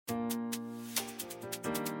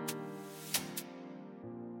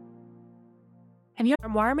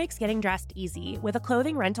Armoire makes getting dressed easy. With a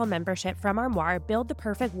clothing rental membership from Armoire, build the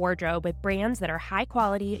perfect wardrobe with brands that are high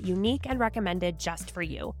quality, unique, and recommended just for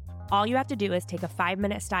you. All you have to do is take a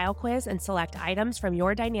 5-minute style quiz and select items from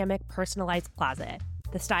your dynamic, personalized closet.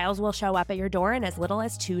 The styles will show up at your door in as little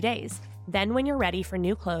as 2 days. Then when you're ready for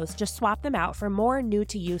new clothes, just swap them out for more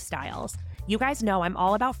new-to-you styles. You guys know I'm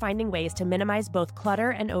all about finding ways to minimize both clutter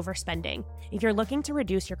and overspending. If you're looking to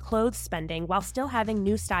reduce your clothes spending while still having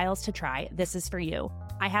new styles to try, this is for you.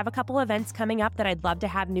 I have a couple events coming up that I'd love to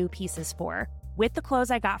have new pieces for. With the clothes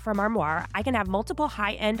I got from Armoire, I can have multiple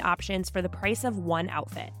high-end options for the price of one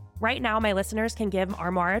outfit. Right now, my listeners can give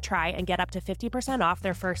Armoire a try and get up to 50% off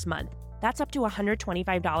their first month. That's up to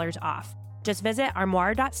 $125 off. Just visit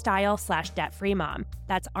armoire.style/debtfreemom.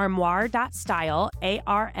 That's armoire.style,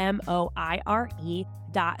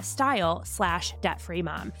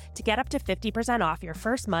 ARMOIRE.style/debtfreemom to get up to 50% off your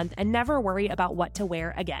first month and never worry about what to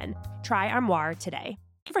wear again. Try Armoire today.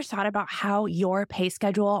 Ever thought about how your pay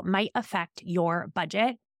schedule might affect your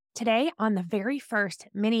budget? Today, on the very first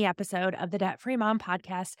mini episode of the Debt Free Mom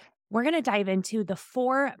podcast, we're going to dive into the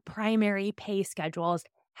 4 primary pay schedules,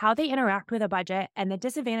 how they interact with a budget, and the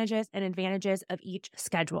disadvantages and advantages of each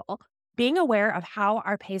schedule. Being aware of how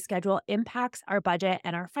our pay schedule impacts our budget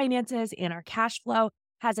and our finances and our cash flow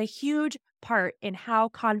has a huge part in how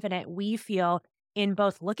confident we feel in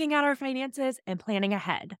both looking at our finances and planning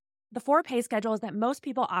ahead. The 4 pay schedules that most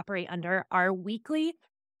people operate under are weekly,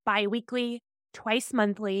 biweekly, twice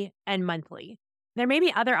monthly, and monthly. There may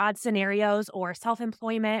be other odd scenarios or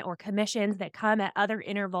self-employment or commissions that come at other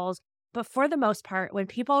intervals, but for the most part, when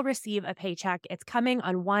people receive a paycheck, it's coming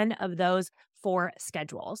on one of those 4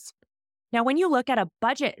 schedules. Now, when you look at a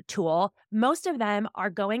budget tool, most of them are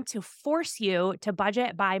going to force you to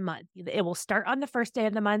budget by month. It will start on the first day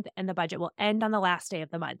of the month and the budget will end on the last day of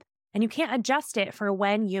the month. And you can't adjust it for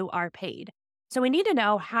when you are paid. So we need to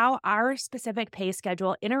know how our specific pay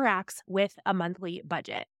schedule interacts with a monthly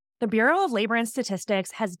budget. The Bureau of Labor and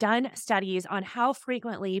Statistics has done studies on how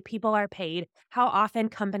frequently people are paid, how often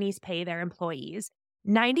companies pay their employees.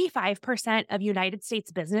 95% of United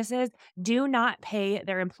States businesses do not pay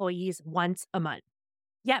their employees once a month.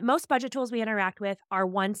 Yet most budget tools we interact with are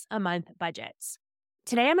once a month budgets.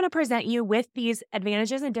 Today, I'm going to present you with these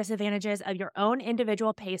advantages and disadvantages of your own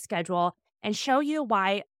individual pay schedule and show you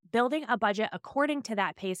why building a budget according to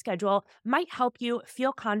that pay schedule might help you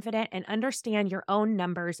feel confident and understand your own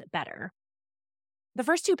numbers better. The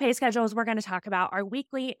first 2 pay schedules we're going to talk about are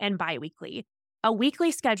weekly and biweekly. A weekly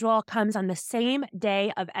schedule comes on the same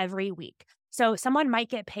day of every week. So someone might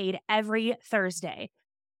get paid every Thursday.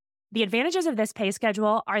 The advantages of this pay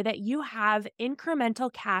schedule are that you have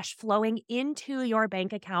incremental cash flowing into your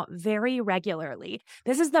bank account very regularly.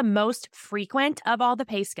 This is the most frequent of all the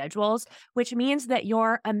pay schedules, which means that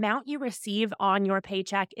your amount you receive on your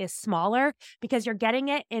paycheck is smaller because you're getting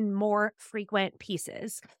it in more frequent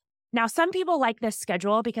pieces. Now, some people like this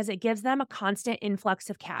schedule because it gives them a constant influx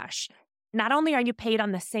of cash. Not only are you paid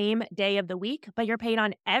on the same day of the week, but you're paid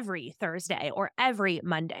on every Thursday or every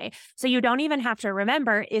Monday. So you don't even have to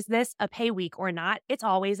remember, is this a pay week or not? It's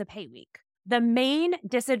always a pay week. The main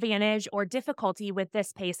disadvantage or difficulty with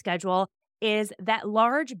this pay schedule is that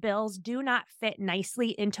large bills do not fit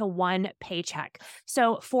nicely into one paycheck.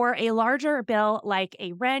 So for a larger bill like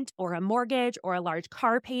a rent or a mortgage or a large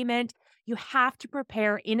car payment, you have to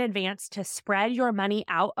prepare in advance to spread your money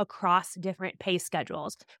out across different pay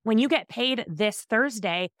schedules. When you get paid this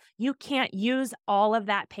Thursday, you can't use all of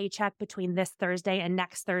that paycheck between this Thursday and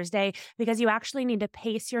next Thursday because you actually need to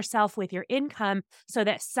pace yourself with your income so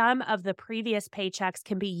that some of the previous paychecks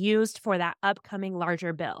can be used for that upcoming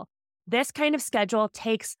larger bill. This kind of schedule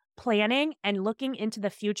takes planning and looking into the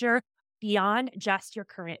future beyond just your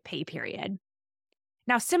current pay period.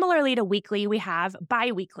 Now, similarly to weekly, we have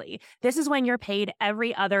biweekly. This is when you're paid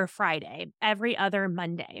every other Friday, every other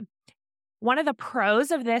Monday. One of the pros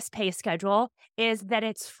of this pay schedule is that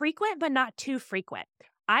it's frequent, but not too frequent.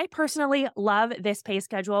 I personally love this pay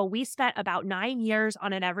schedule. We spent about 9 years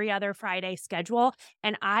on an every other Friday schedule,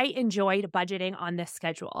 and I enjoyed budgeting on this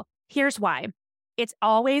schedule. Here's why. It's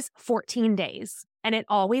always 14 days, and it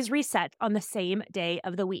always resets on the same day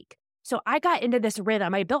of the week. So I got into this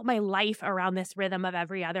rhythm. I built my life around this rhythm of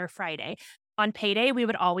every other Friday. On payday, we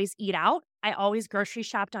would always eat out. I always grocery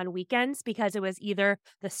shopped on weekends because it was either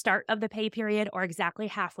the start of the pay period or exactly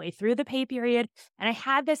halfway through the pay period. And I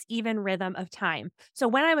had this even rhythm of time. So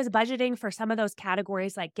when I was budgeting for some of those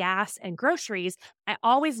categories like gas and groceries, I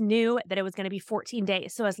always knew that it was going to be 14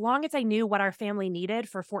 days. So as long as I knew what our family needed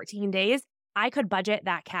for 14 days, I could budget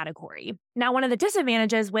that category. Now, one of the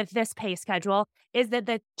disadvantages with this pay schedule is that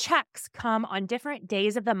the checks come on different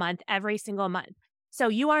days of the month every single month. So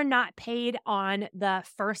you are not paid on the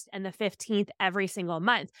 1st and the 15th every single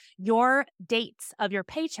month. Your dates of your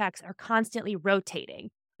paychecks are constantly rotating.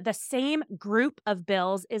 The same group of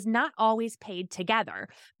bills is not always paid together.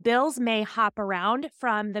 Bills may hop around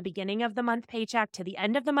from the beginning of the month paycheck to the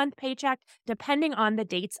end of the month paycheck, depending on the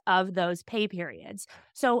dates of those pay periods.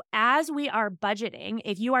 So, as we are budgeting,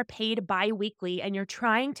 if you are paid biweekly and you're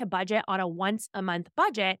trying to budget on a once a month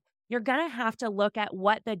budget, you're going to have to look at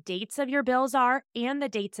what the dates of your bills are and the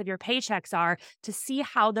dates of your paychecks are to see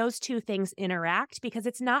how those two things interact, because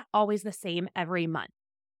it's not always the same every month.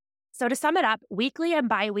 So, to sum it up, weekly and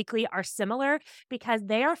biweekly are similar because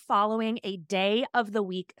they are following a day of the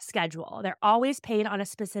week schedule. They're always paid on a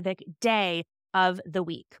specific day of the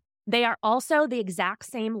week. They are also the exact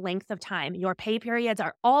same length of time. Your pay periods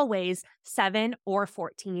are always 7 or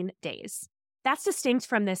 14 days. That's distinct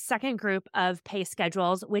from this second group of pay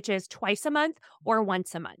schedules, which is twice a month or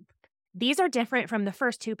once a month. These are different from the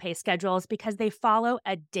first two pay schedules because they follow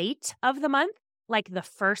a date of the month, like the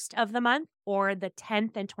 1st of the month or the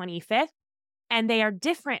 10th and 25th, and they are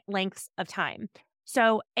different lengths of time.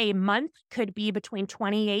 So a month could be between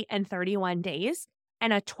 28 and 31 days,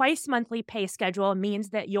 and a twice monthly pay schedule means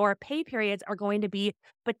that your pay periods are going to be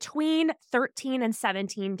between 13 and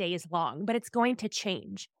 17 days long, but it's going to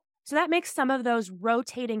change. So that makes some of those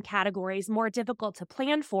rotating categories more difficult to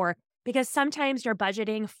plan for, because sometimes you're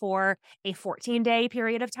budgeting for a 14-day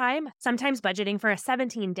period of time, sometimes budgeting for a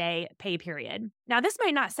 17-day pay period. Now, this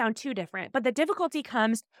might not sound too different, but the difficulty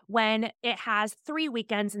comes when it has 3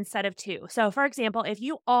 weekends instead of 2. So, for example, if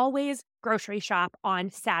you always grocery shop on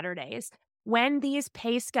Saturdays, when these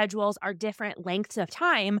pay schedules are different lengths of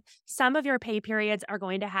time, some of your pay periods are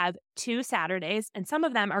going to have 2 Saturdays and some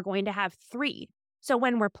of them are going to have 3. So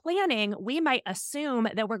when we're planning, we might assume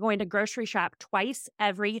that we're going to grocery shop twice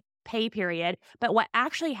every pay period. But what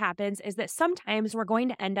actually happens is that sometimes we're going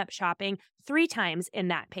to end up shopping 3 times in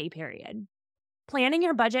that pay period. Planning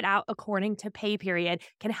your budget out according to pay period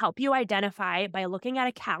can help you identify, by looking at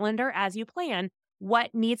a calendar as you plan,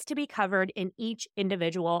 what needs to be covered in each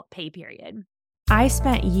individual pay period. I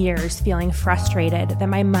spent years feeling frustrated that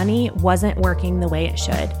my money wasn't working the way it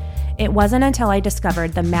should. It wasn't until I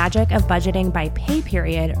discovered the magic of budgeting by pay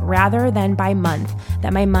period rather than by month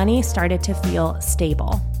that my money started to feel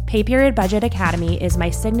stable. Pay Period Budget Academy is my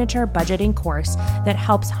signature budgeting course that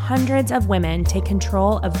helps hundreds of women take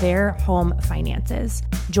control of their home finances.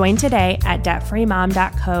 Join today at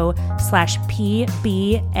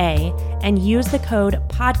debtfreemom.co/PBA and use the code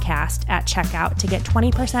podcast at checkout to get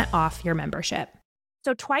 20% off your membership.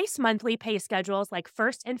 So twice monthly pay schedules like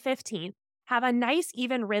 1st and 15th have a nice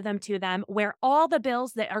even rhythm to them where all the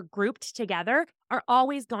bills that are grouped together are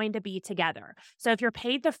always going to be together. So if you're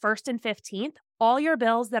paid the 1st and 15th, all your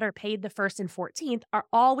bills that are paid the 1st and 14th are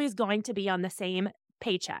always going to be on the same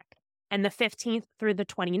paycheck. And the 15th through the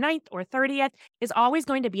 29th or 30th is always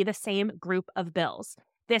going to be the same group of bills.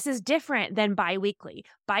 This is different than biweekly.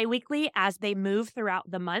 Biweekly, as they move throughout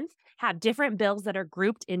the month, have different bills that are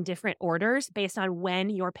grouped in different orders based on when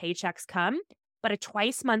your paychecks come. But a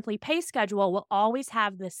twice monthly pay schedule will always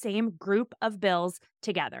have the same group of bills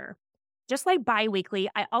together. Just like biweekly,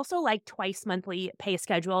 I also like twice monthly pay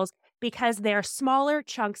schedules because they're smaller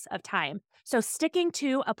chunks of time. So sticking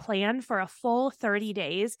to a plan for a full 30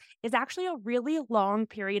 days is actually a really long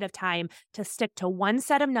period of time to stick to one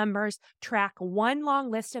set of numbers, track one long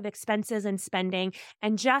list of expenses and spending,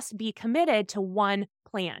 and just be committed to one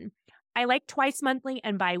plan. I like twice monthly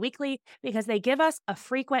and biweekly because they give us a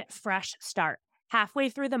frequent, fresh start. Halfway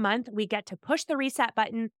through the month, we get to push the reset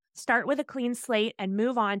button, start with a clean slate, and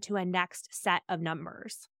move on to a next set of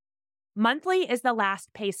numbers. Monthly is the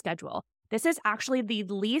last pay schedule. This is actually the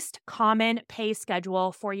least common pay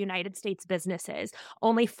schedule for United States businesses.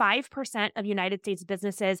 Only 5% of United States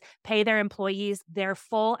businesses pay their employees their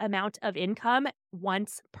full amount of income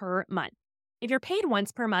once per month. If you're paid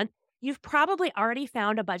once per month, you've probably already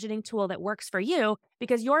found a budgeting tool that works for you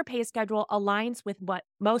because your pay schedule aligns with what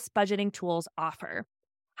most budgeting tools offer.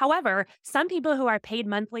 However, some people who are paid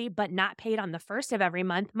monthly but not paid on the 1st of every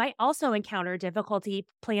month might also encounter difficulty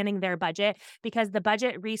planning their budget because the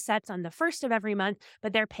budget resets on the 1st of every month,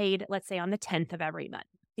 but they're paid, let's say, on the 10th of every month.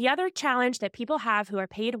 The other challenge that people have who are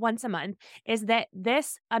paid once a month is that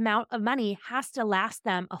this amount of money has to last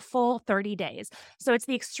them a full 30 days. So it's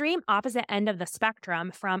the extreme opposite end of the spectrum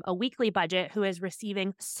from a weekly budget who is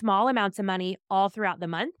receiving small amounts of money all throughout the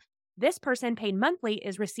month. This person paid monthly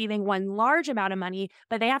is receiving one large amount of money,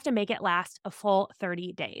 but they have to make it last a full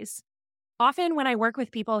 30 days. Often, when I work with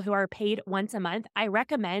people who are paid once a month, I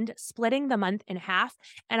recommend splitting the month in half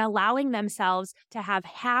and allowing themselves to have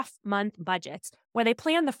half month budgets where they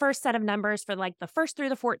plan the first set of numbers for like the 1st through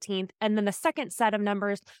the 14th, and then the second set of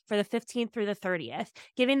numbers for the 15th through the 30th,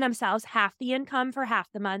 giving themselves half the income for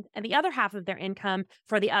half the month and the other half of their income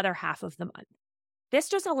for the other half of the month. This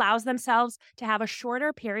just allows themselves to have a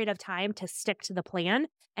shorter period of time to stick to the plan.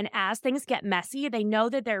 And as things get messy, they know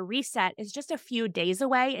that their reset is just a few days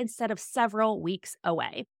away instead of several weeks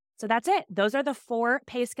away. So that's it. Those are the 4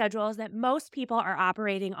 pay schedules that most people are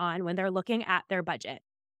operating on when they're looking at their budget.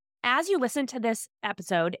 As you listen to this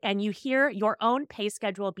episode and you hear your own pay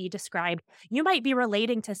schedule be described, you might be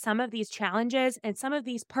relating to some of these challenges and some of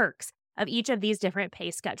these perks of each of these different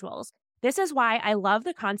pay schedules. This is why I love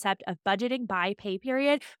the concept of budgeting by pay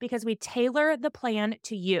period, because we tailor the plan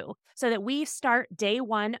to you so that we start day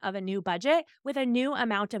one of a new budget with a new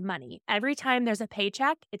amount of money. Every time there's a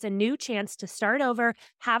paycheck, it's a new chance to start over,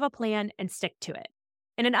 have a plan, and stick to it.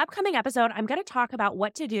 In an upcoming episode, I'm going to talk about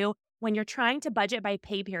what to do when you're trying to budget by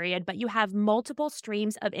pay period, but you have multiple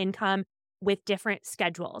streams of income with different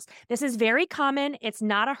schedules. This is very common. It's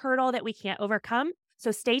not a hurdle that we can't overcome. So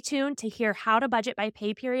stay tuned to hear how to budget by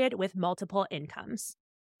pay period with multiple incomes.